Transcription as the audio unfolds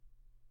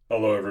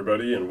Hello,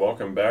 everybody, and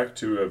welcome back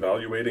to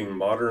Evaluating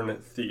Modern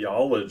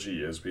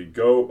Theology as we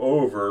go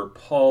over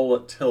Paul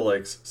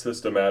Tillich's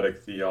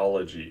systematic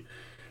theology.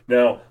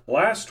 Now,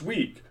 last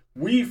week,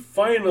 we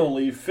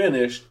finally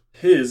finished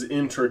his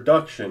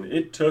introduction.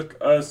 It took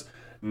us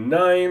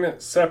 9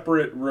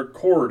 separate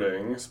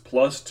recordings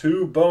plus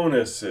 2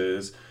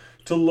 bonuses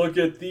to look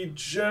at the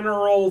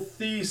general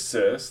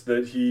thesis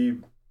that he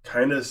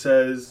kind of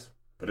says,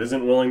 but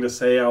isn't willing to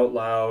say out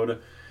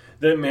loud,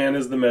 that man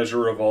is the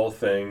measure of all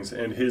things,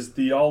 and his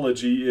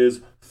theology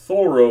is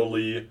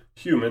thoroughly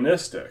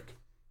humanistic.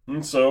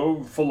 And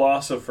so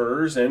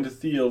philosophers and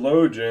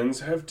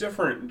theologians have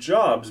different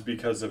jobs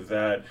because of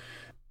that.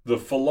 The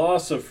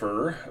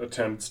philosopher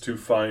attempts to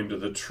find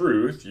the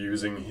truth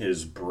using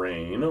his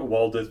brain,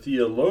 while the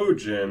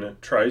theologian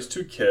tries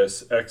to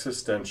kiss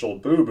existential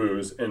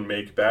boo-boos and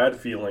make bad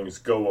feelings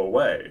go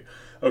away,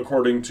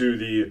 according to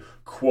the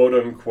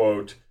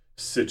quote-unquote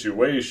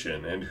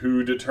situation. And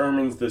who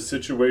determines the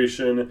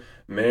situation?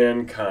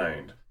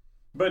 Mankind.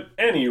 But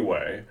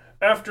anyway,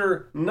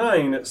 after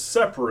 9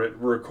 separate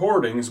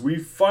recordings, we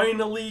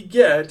finally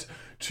get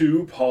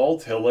to Paul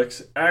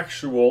Tillich's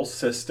actual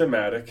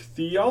systematic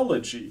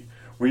theology.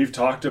 We've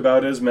talked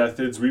about his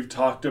methods, we've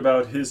talked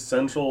about his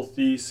central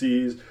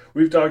theses,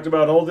 we've talked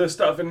about all this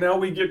stuff, and now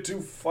we get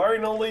to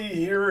finally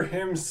hear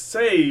him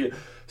say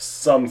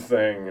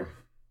something.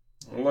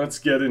 Let's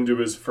get into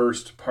his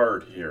first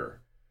part here.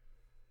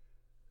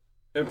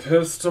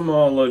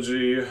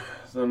 Epistemology,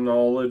 the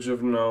knowledge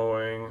of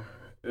knowing,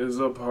 is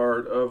a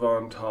part of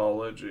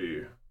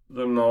ontology,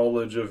 the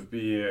knowledge of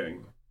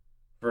being.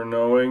 For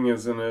knowing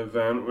is an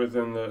event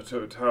within the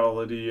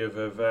totality of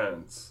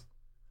events.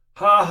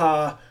 Ha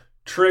ha!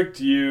 Tricked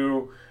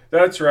you.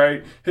 That's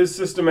right, his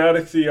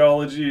systematic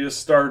theology is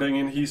starting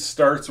and he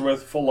starts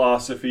with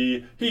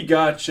philosophy. He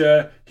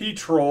gotcha. He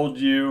trolled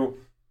you.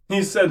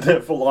 He said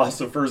that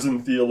philosophers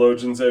and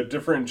theologians have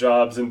different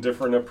jobs and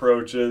different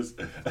approaches.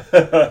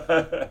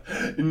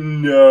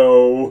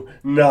 No,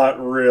 not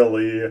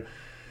really.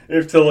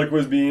 If Tillich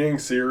was being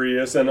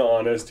serious and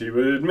honest, he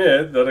would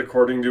admit that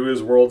according to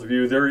his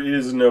worldview, there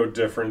is no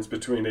difference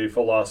between a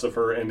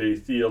philosopher and a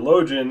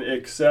theologian,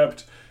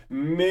 except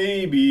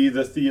maybe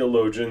the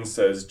theologian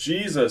says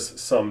Jesus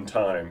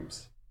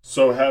sometimes.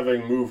 So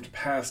having moved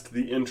past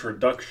the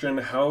introduction,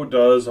 how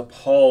does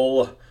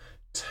Paul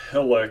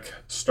Tillich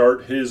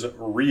start his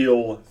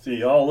real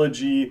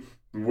theology?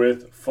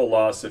 With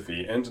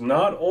philosophy, and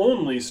not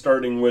only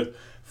starting with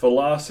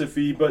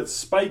philosophy, but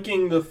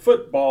spiking the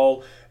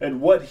football at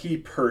what he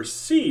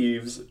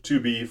perceives to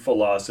be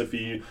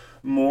philosophy,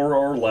 more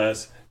or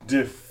less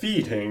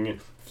defeating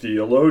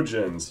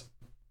theologians.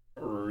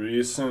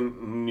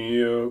 Recent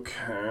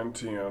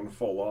neo-Kantian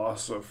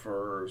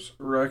philosophers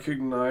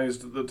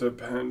recognized the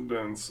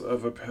dependence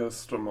of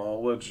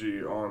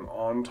epistemology on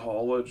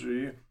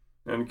ontology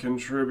and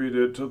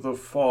contributed to the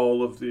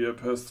fall of the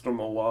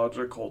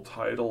epistemological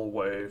tidal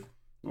wave,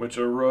 which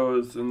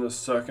arose in the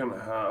second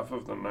half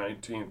of the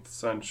 19th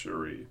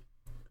century.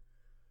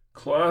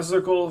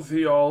 Classical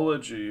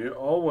theology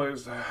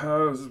always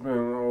has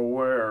been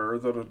aware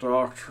that a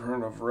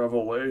doctrine of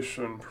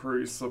revelation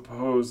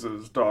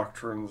presupposes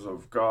doctrines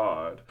of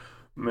God,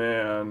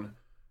 man,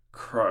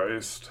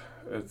 Christ,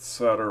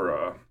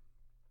 etc.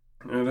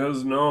 It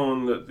has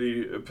known that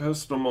the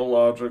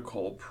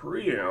epistemological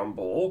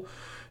preamble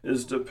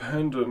is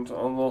dependent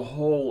on the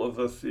whole of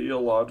the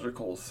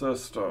theological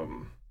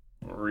system.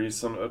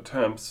 Recent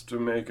attempts to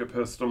make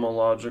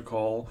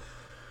epistemological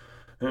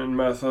and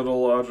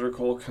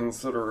methodological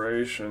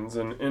considerations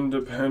an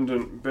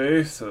independent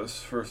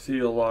basis for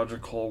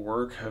theological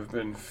work have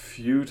been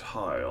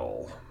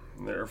futile.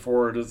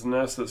 Therefore, it is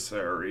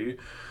necessary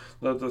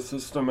that the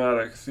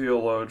systematic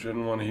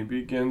theologian, when he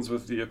begins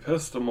with the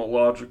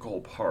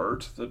epistemological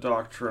part, the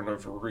doctrine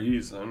of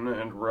reason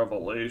and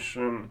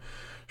revelation,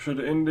 should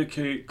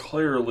indicate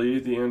clearly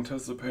the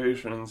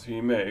anticipations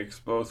he makes,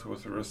 both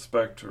with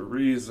respect to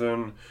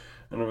reason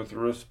and with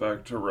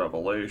respect to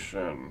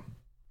revelation.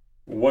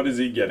 What is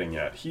he getting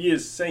at? He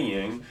is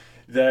saying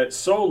that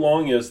so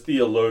long as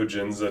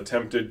theologians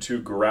attempted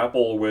to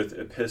grapple with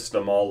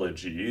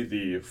epistemology,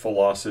 the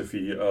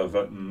philosophy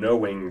of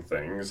knowing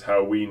things,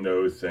 how we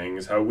know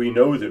things, how we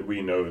know that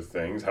we know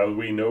things, how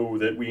we know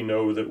that we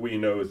know that we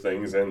know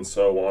things, and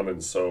so on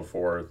and so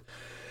forth,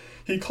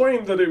 he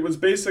claimed that it was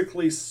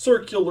basically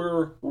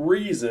circular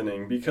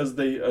reasoning because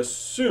they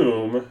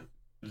assume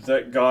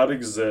that God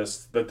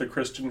exists, that the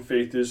Christian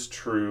faith is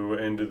true,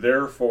 and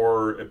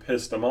therefore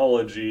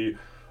epistemology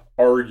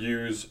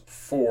argues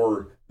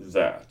for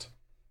that.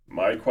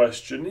 My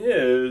question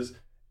is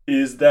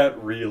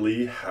that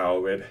really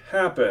how it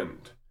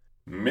happened?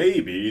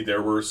 Maybe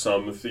there were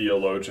some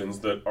theologians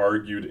that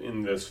argued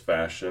in this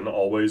fashion,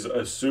 always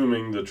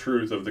assuming the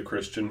truth of the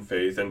Christian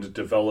faith and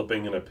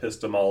developing an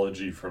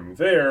epistemology from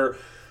there,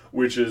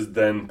 which is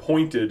then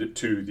pointed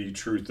to the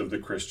truth of the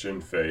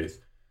Christian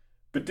faith.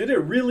 But did it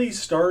really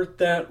start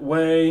that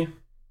way?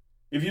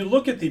 If you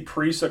look at the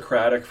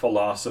pre-Socratic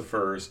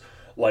philosophers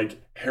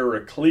like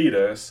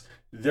Heraclitus,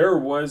 there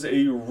was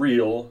a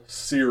real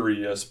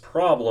serious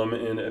problem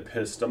in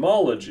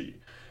epistemology.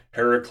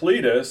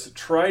 Heraclitus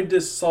tried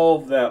to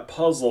solve that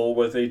puzzle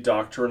with a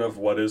doctrine of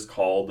what is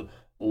called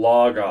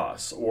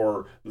logos,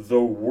 or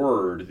the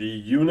word, the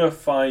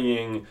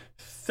unifying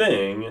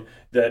thing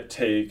that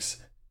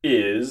takes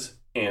is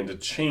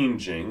and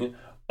changing,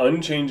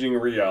 unchanging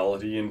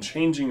reality and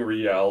changing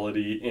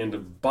reality,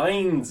 and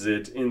binds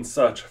it in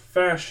such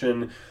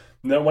fashion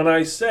that when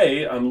I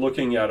say I'm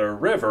looking at a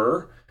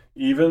river,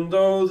 even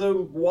though the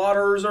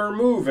waters are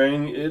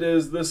moving, it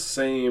is the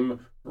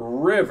same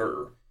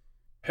river.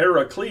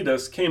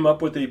 Heraclitus came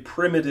up with a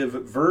primitive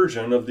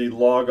version of the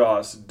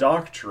Logos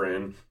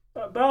doctrine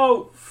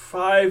about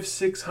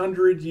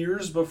 500-600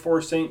 years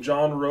before St.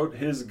 John wrote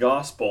his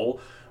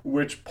Gospel,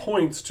 which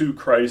points to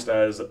Christ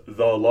as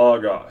the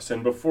Logos,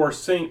 and before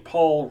St.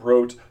 Paul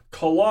wrote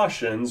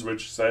Colossians,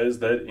 which says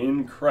that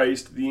in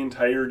Christ the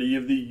entirety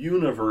of the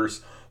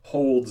universe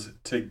holds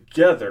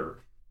together.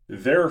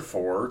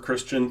 Therefore,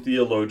 Christian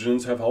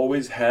theologians have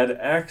always had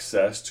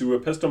access to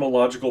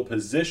epistemological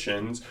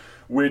positions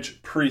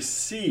which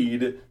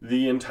precede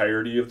the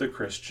entirety of the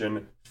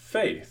Christian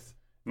faith.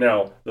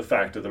 Now, the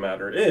fact of the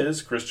matter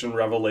is, Christian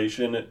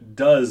revelation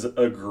does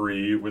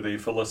agree with a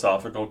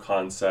philosophical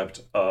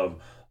concept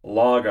of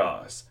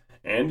logos.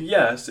 And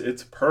yes,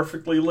 it's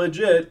perfectly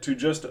legit to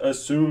just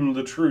assume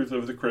the truth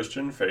of the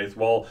Christian faith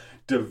while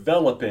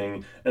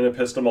developing an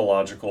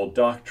epistemological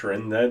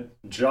doctrine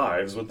that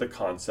jives with the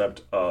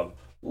concept of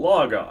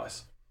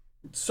logos.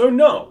 So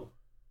no,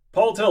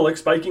 Paul Tillich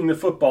spiking the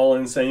football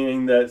and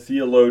saying that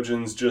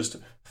theologians just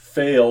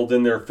failed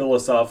in their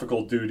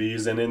philosophical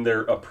duties and in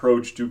their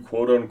approach to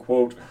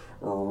quote-unquote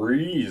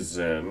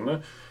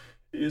reason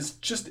is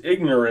just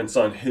ignorance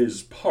on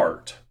his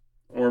part.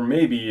 Or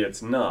maybe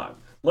it's not.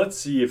 Let's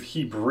see if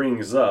he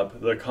brings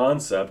up the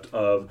concept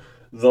of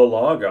the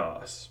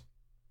logos.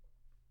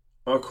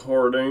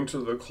 According to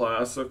the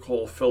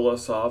classical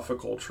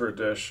philosophical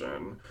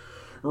tradition,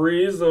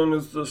 reason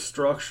is the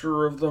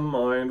structure of the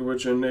mind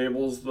which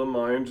enables the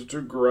mind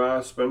to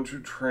grasp and to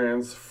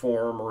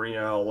transform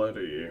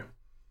reality.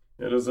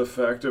 It is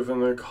effective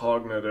in the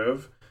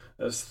cognitive,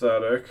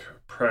 aesthetic,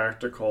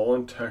 practical,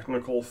 and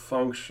technical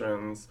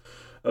functions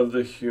of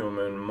the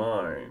human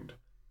mind.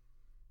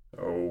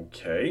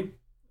 Okay,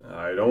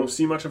 I don't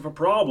see much of a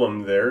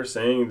problem there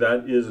saying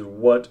that is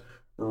what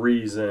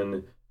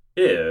reason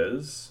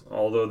is,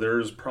 although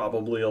there's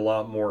probably a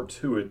lot more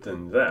to it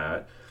than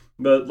that.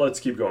 But let's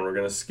keep going. We're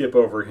going to skip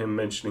over him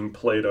mentioning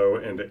Plato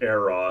and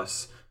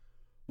Eros.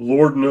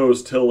 Lord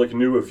knows Tillich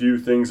knew a few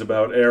things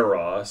about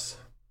Eros.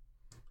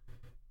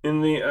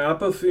 In the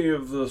apathy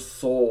of the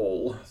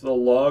soul, the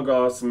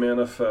Logos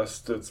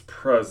manifests its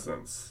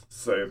presence,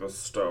 say the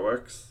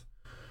Stoics.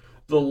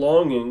 The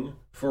longing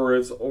for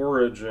its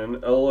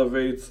origin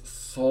elevates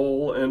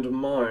soul and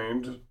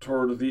mind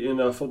toward the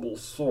ineffable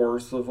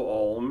source of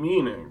all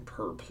meaning,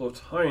 per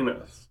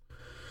Plotinus.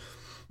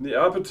 The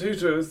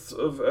appetitus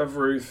of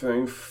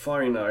everything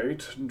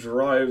finite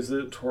drives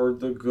it toward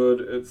the good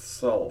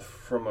itself,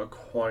 from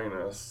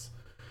Aquinas.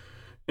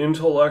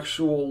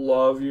 Intellectual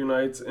love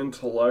unites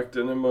intellect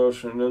and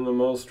emotion in the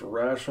most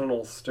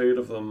rational state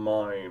of the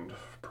mind,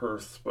 per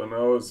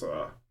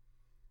Spinoza.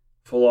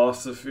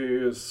 Philosophy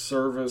is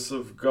service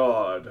of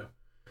God.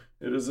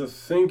 It is a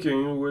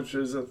thinking which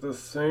is at the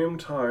same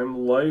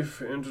time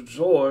life and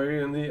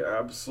joy in the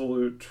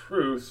absolute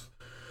truth,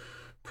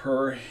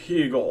 per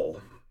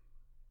Hegel,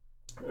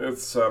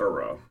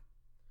 etc.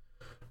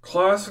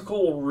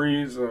 Classical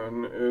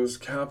reason is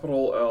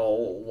capital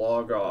L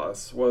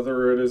logos,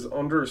 whether it is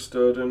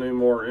understood in a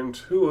more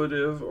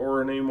intuitive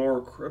or in a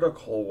more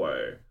critical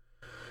way.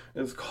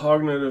 Its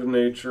cognitive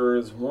nature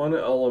is one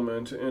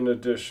element in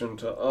addition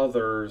to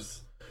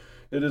others.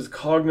 It is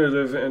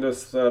cognitive and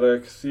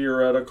aesthetic,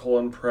 theoretical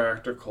and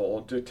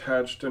practical,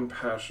 detached and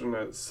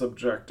passionate,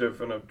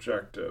 subjective and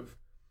objective.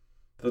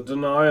 The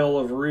denial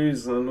of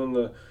reason in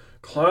the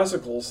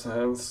classical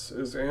sense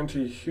is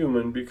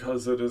anti-human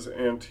because it is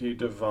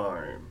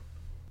anti-divine.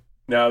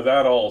 Now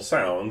that all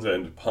sounds,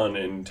 and pun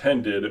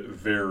intended,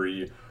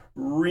 very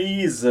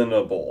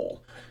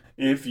reasonable.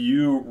 If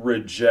you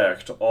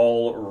reject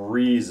all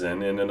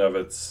reason in and of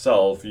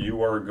itself,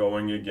 you are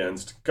going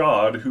against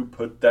God who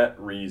put that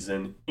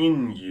reason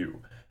in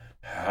you.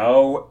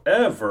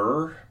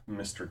 However,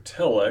 Mr.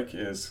 Tillich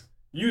is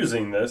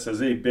using this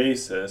as a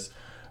basis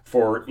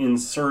for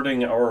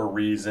inserting our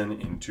reason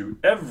into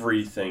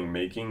everything,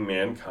 making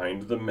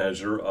mankind the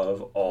measure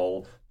of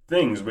all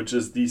things, which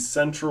is the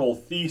central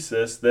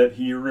thesis that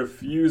he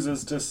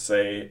refuses to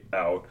say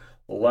out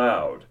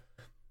loud.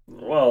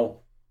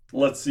 Well,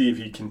 let's see if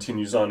he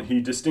continues on. He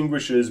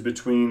distinguishes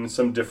between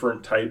some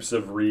different types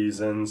of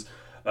reasons,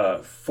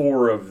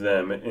 4 of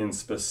them in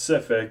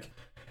specific,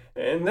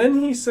 and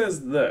then he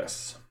says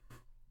this: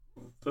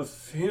 the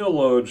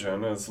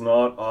theologian is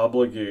not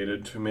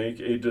obligated to make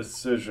a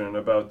decision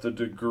about the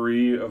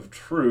degree of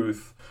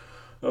truth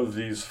of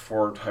these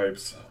 4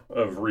 types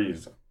of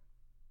reason.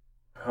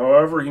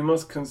 However, he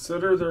must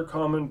consider their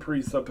common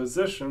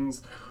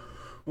presuppositions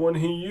when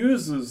he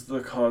uses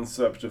the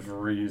concept of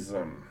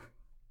reason.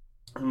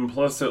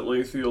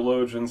 Implicitly,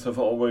 theologians have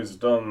always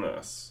done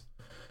this.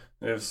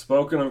 They have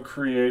spoken of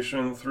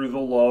creation through the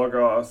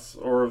Logos,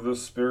 or of the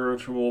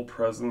spiritual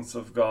presence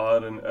of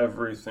God in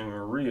everything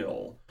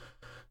real.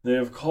 They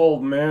have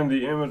called man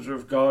the image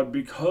of God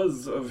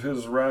because of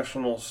his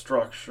rational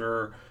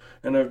structure,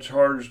 and have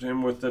charged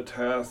him with the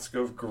task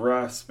of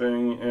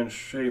grasping and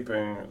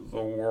shaping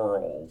the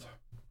world.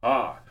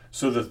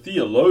 So the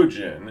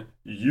theologian,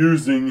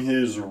 using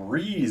his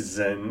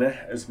reason,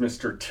 as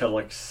Mr.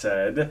 Tillich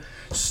said,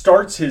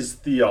 starts his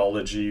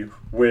theology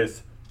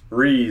with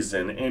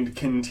reason and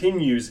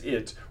continues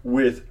it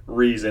with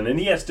reason. And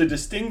he has to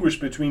distinguish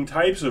between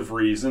types of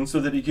reason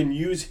so that he can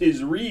use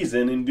his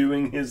reason in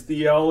doing his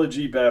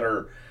theology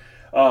better.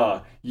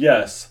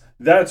 Yes,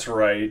 that's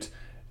right.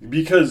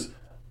 Because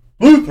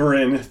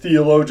Lutheran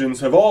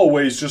theologians have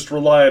always just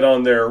relied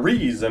on their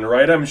reason,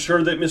 right? I'm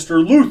sure that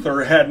Mr.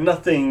 Luther had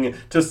nothing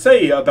to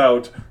say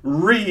about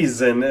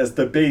reason as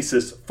the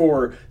basis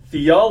for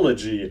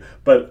theology,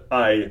 but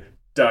I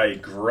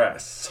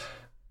digress.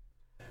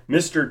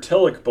 Mr.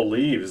 Tillich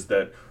believes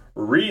that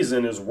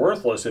reason is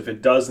worthless if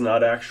it does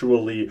not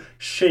actually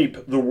shape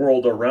the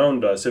world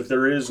around us, if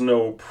there is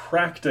no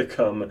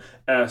practicum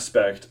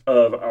aspect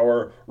of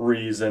our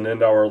reason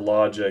and our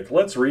logic.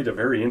 Let's read a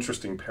very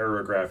interesting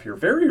paragraph here,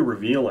 very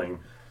revealing.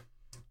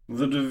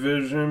 The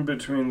division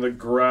between the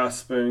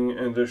grasping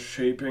and the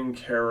shaping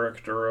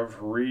character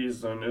of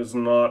reason is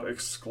not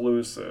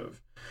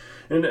exclusive.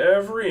 In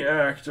every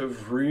act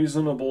of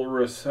reasonable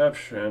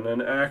reception,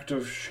 an act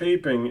of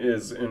shaping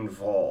is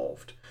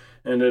involved.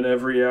 And in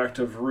every act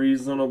of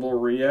reasonable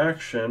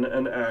reaction,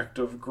 an act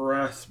of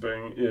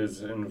grasping is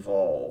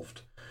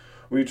involved.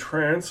 We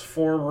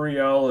transform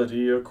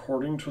reality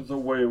according to the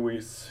way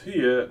we see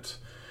it,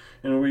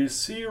 and we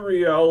see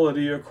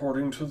reality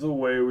according to the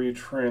way we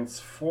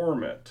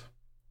transform it.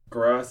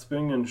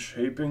 Grasping and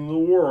shaping the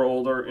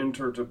world are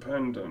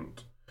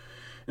interdependent.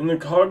 In the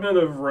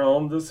cognitive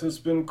realm, this has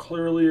been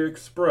clearly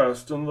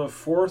expressed in the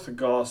fourth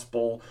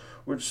gospel,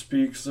 which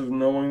speaks of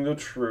knowing the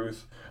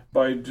truth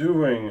by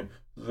doing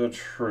the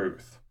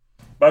truth.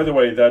 By the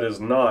way, that is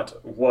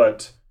not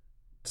what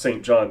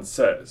St. John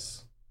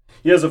says.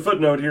 He has a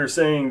footnote here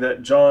saying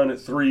that John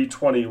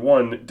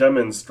 3:21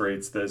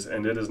 demonstrates this,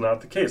 and it is not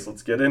the case.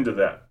 Let's get into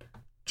that.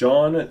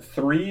 John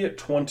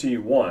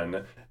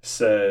 3:21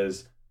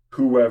 says,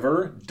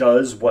 "Whoever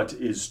does what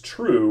is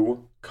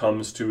true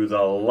comes to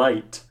the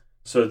light,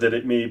 so that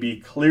it may be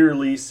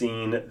clearly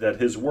seen that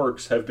his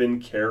works have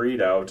been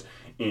carried out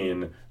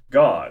in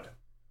God."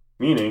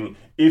 Meaning,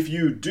 if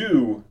you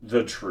do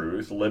the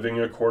truth, living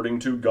according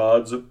to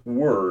God's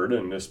word,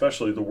 and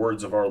especially the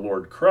words of our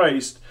Lord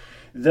Christ,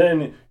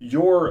 then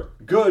your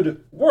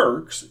good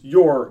works,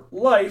 your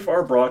life,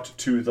 are brought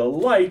to the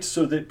light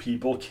so that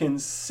people can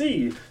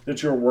see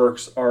that your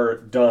works are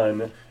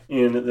done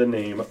in the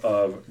name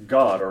of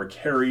God, or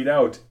carried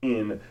out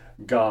in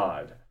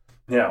God.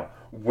 Now,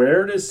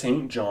 where does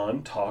St.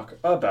 John talk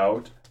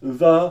about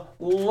the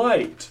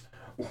light?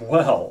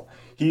 Well,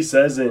 he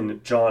says in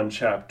John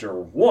chapter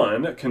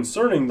 1,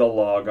 concerning the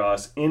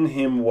Logos, "In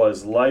him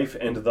was life,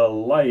 and the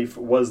life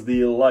was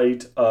the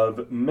light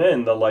of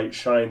men. The light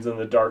shines in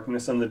the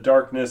darkness, and the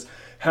darkness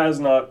has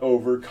not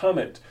overcome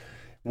it."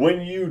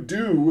 When you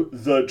do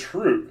the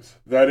truth,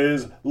 that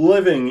is,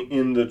 living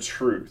in the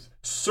truth,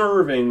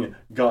 serving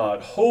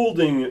God,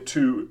 holding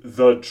to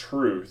the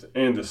truth,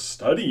 and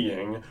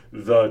studying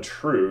the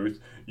truth,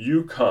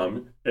 you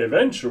come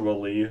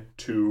eventually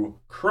to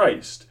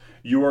Christ.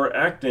 You are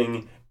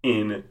acting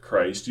in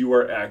Christ. You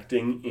are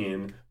acting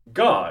in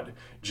God.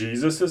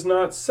 Jesus is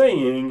not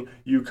saying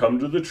you come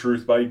to the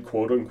truth by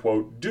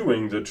quote-unquote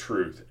doing the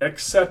truth,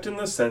 except in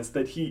the sense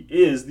that he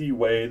is the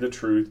way, the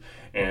truth,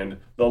 and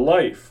the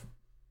life.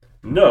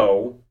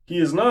 No, he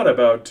is not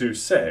about to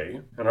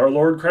say, and our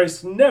Lord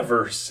Christ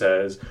never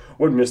says,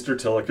 what Mr.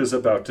 Tillich is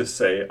about to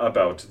say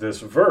about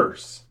this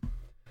verse.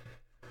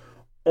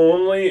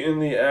 Only in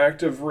the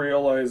active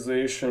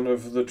realization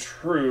of the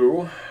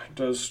true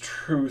does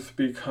truth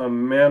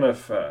become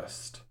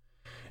manifest.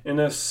 In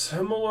a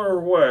similar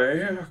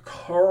way,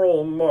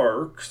 Karl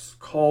Marx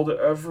called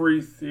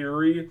every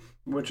theory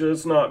which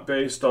is not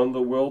based on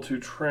the will to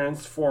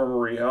transform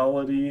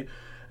reality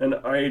an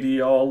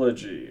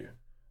ideology.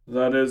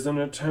 That is, an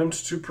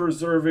attempt to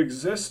preserve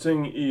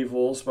existing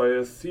evils by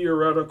a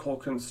theoretical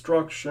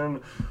construction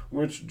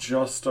which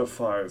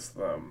justifies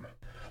them.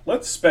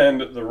 Let's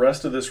spend the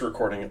rest of this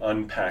recording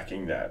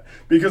unpacking that,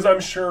 because I'm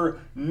sure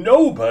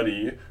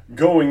nobody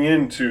going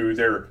into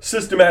their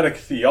systematic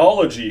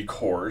theology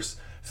course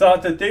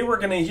thought that they were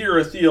going to hear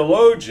a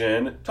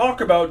theologian talk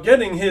about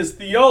getting his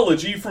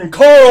theology from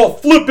Karl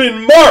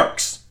flippin'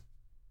 Marx.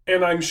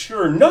 And I'm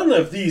sure none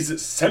of these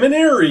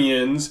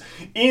seminarians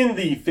in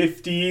the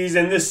 50s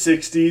and the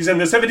 60s and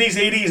the 70s,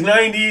 80s,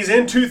 90s,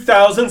 and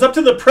 2000s up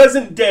to the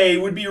present day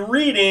would be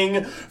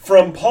reading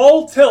from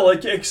Paul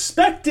Tillich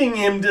expecting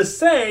him to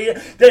say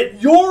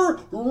that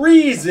your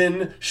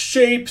reason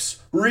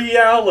shapes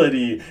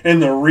reality.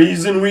 And the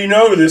reason we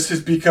know this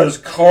is because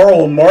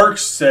Karl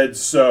Marx said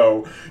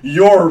so.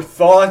 Your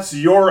thoughts,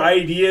 your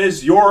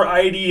ideas, your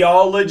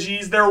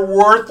ideologies, they're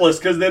worthless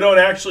because they don't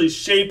actually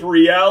shape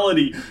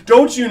reality.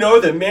 Don't you know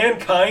that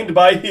mankind,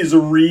 by his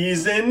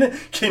reason,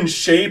 can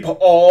shape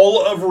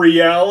all of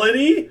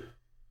reality?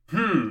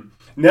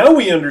 Now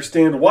we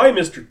understand why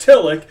Mr.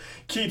 Tillich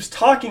keeps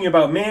talking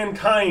about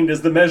mankind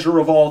as the measure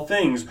of all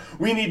things.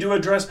 We need to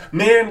address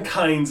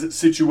mankind's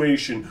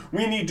situation.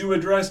 We need to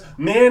address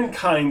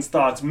mankind's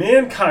thoughts,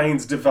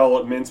 mankind's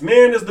developments.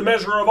 Man is the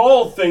measure of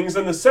all things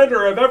and the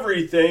center of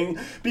everything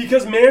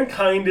because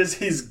mankind is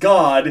his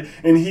God,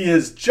 and he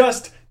has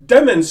just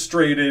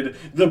demonstrated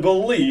the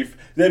belief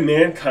that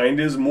mankind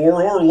is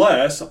more or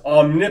less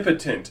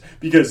omnipotent.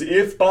 Because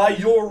if by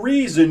your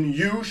reason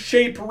you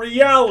shape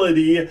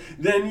reality,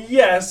 then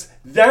yes,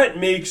 that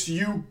makes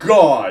you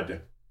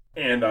God.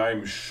 And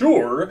I'm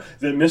sure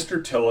that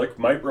Mr. Tillich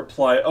might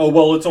reply, oh,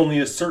 well, it's only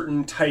a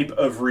certain type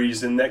of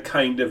reason that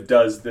kind of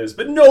does this.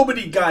 But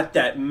nobody got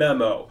that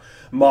memo.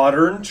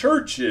 Modern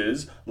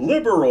churches,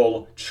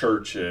 liberal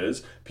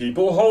churches,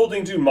 people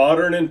holding to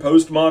modern and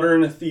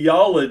postmodern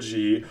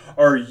theology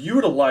are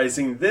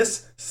utilizing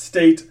this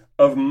state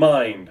of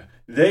mind.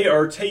 They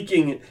are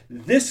taking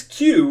this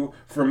cue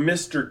from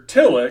Mr.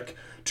 Tillich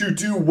to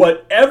do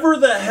whatever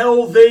the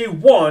hell they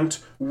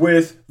want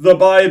with the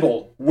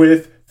Bible,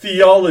 with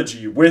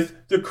theology,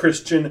 with the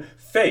Christian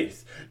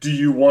faith. Do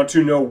you want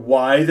to know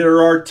why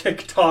there are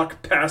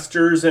TikTok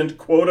pastors and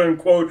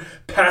quote-unquote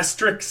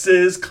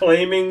pastrixes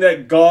claiming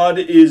that God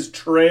is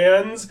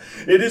trans?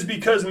 It is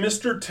because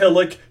Mr.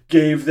 Tillich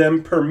gave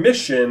them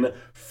permission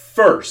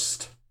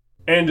first.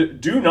 And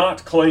do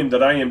not claim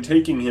that I am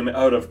taking him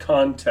out of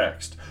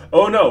context.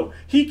 Oh no,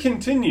 he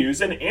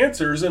continues and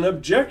answers an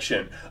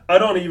objection. I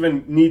don't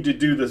even need to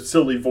do the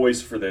silly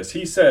voice for this.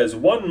 He says,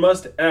 one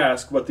must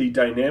ask what the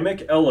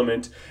dynamic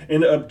element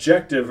in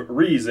objective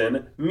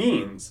reason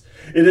means.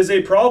 It is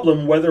a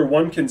problem whether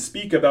one can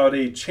speak about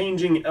a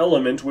changing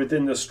element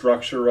within the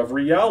structure of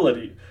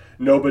reality.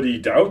 Nobody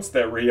doubts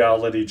that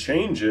reality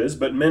changes,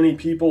 but many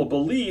people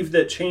believe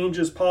that change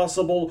is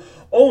possible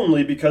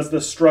only because the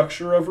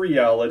structure of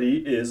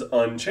reality is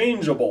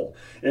unchangeable.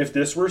 If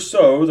this were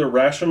so, the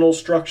rational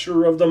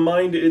structure of the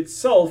mind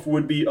itself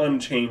would be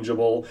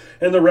unchangeable,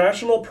 and the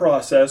rational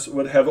process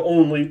would have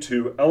only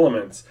two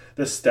elements,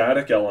 the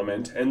static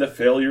element and the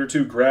failure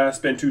to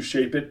grasp and to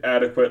shape it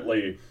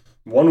adequately.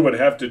 One would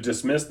have to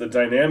dismiss the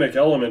dynamic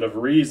element of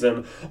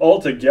reason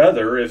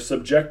altogether if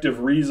subjective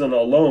reason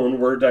alone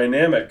were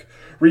dynamic.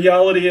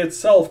 Reality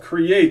itself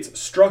creates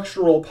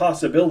structural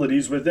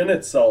possibilities within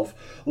itself.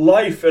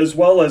 Life as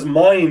well as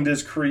mind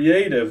is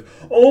creative.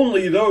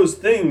 Only those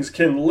things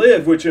can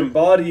live which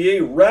embody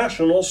a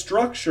rational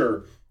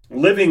structure.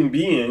 Living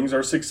beings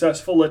are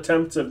successful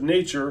attempts of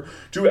nature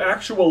to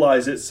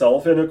actualize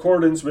itself in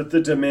accordance with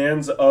the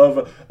demands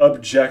of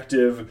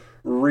objective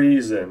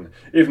reason.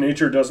 If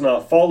nature does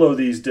not follow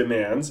these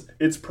demands,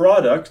 its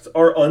products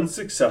are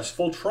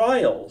unsuccessful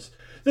trials.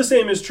 The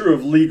same is true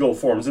of legal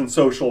forms and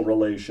social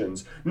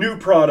relations. New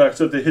products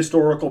of the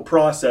historical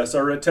process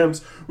are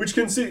attempts which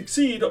can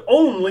succeed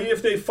only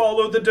if they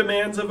follow the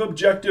demands of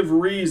objective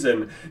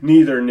reason.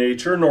 Neither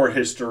nature nor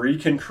history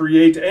can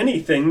create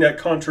anything that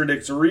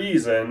contradicts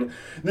reason.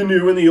 The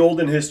new and the old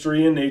in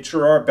history and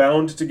nature are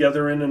bound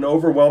together in an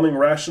overwhelming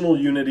rational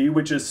unity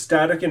which is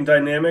static and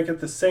dynamic at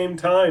the same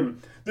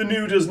time. The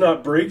new does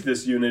not break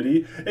this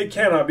unity. It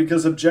cannot,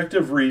 because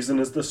objective reason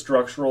is the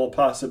structural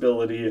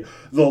possibility,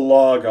 the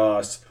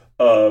logos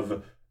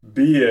of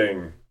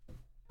being.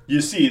 You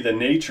see, the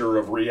nature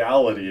of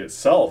reality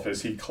itself,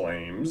 as he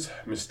claims,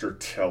 Mr.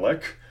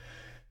 Tillich,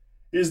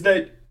 is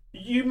that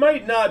you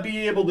might not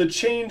be able to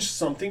change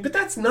something, but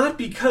that's not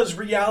because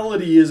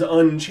reality is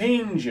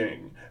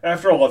unchanging.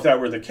 After all, if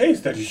that were the case,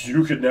 then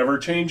you could never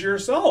change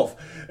yourself.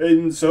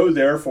 And so,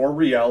 therefore,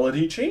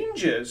 reality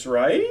changes,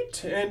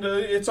 right? And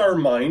it's our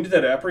mind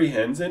that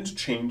apprehends and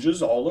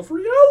changes all of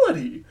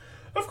reality.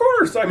 Of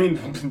course, I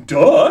mean,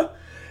 duh.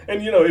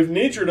 And, if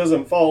nature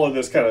doesn't follow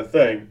this kind of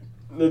thing,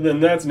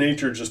 then that's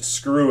nature just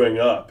screwing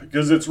up.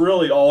 Because it's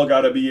really all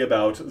got to be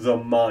about the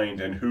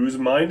mind. And whose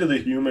mind? The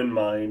human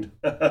mind.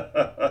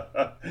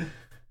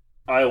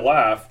 I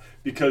laugh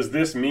because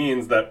this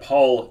means that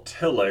Paul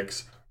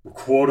Tillich's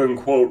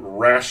quote-unquote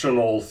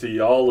rational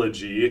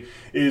theology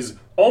is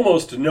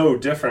almost no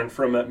different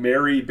from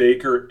Mary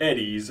Baker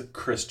Eddy's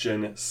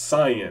Christian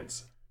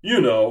Science.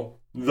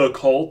 The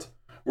cult,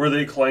 where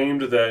they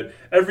claimed that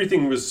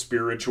everything was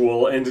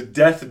spiritual and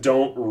death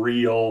don't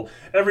real,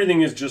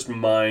 everything is just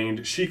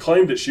mind. She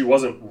claimed that she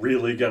wasn't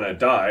really gonna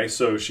die,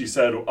 so she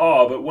said,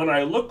 but when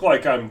I look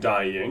like I'm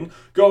dying,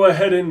 go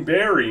ahead and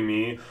bury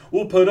me.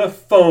 We'll put a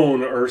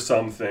phone or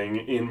something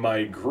in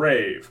my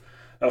grave.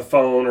 A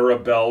phone or a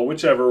bell,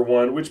 whichever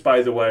one, which,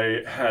 by the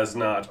way, has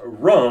not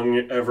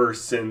rung ever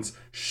since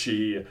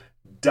she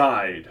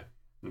died.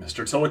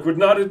 Mr. Tillich would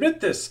not admit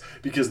this,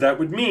 because that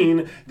would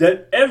mean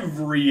that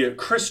every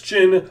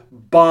Christian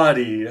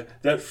body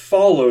that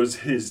follows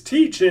his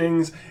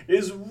teachings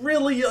is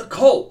really a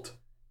cult.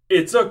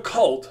 It's a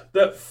cult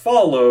that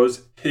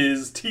follows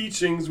his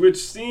teachings, which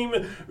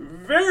seem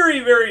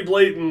very, very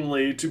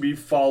blatantly to be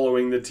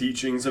following the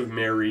teachings of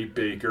Mary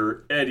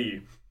Baker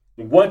Eddy.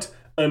 What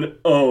an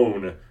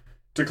own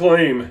to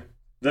claim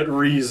that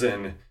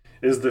reason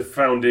is the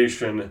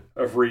foundation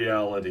of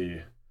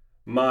reality.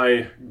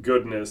 My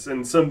goodness.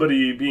 And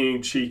somebody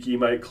being cheeky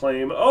might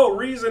claim, oh,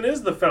 reason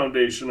is the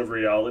foundation of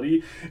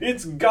reality.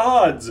 It's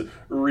God's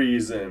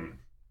reason.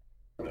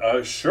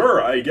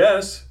 Sure, I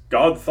guess.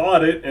 God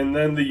thought it, and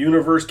then the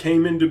universe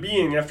came into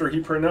being after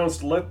he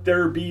pronounced, let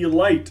there be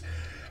light.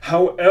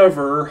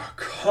 However,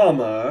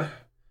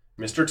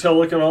 Mr.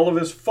 Tillich and all of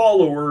his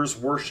followers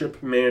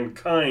worship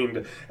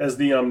mankind as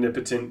the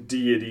omnipotent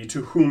deity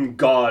to whom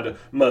God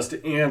must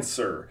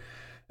answer.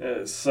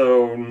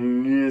 So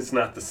it's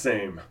not the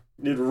same.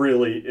 It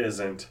really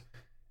isn't.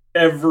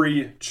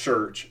 Every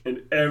church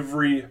and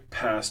every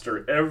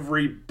pastor,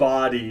 every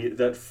body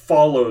that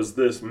follows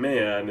this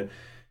man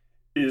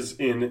is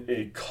in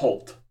a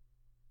cult.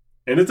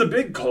 And it's a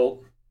big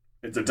cult.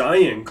 It's a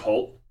dying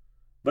cult.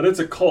 But it's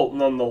a cult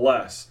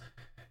nonetheless.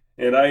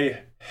 And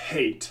I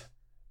hate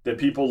that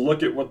people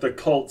look at what the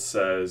cult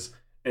says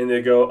and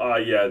they go,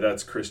 yeah,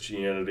 that's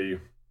Christianity.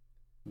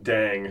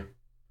 Dang.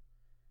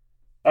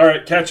 All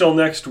right, catch y'all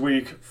next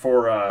week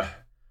for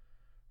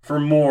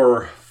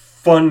more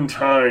fun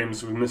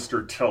times with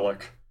Mr.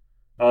 Tillich.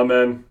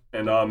 Amen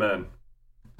and amen.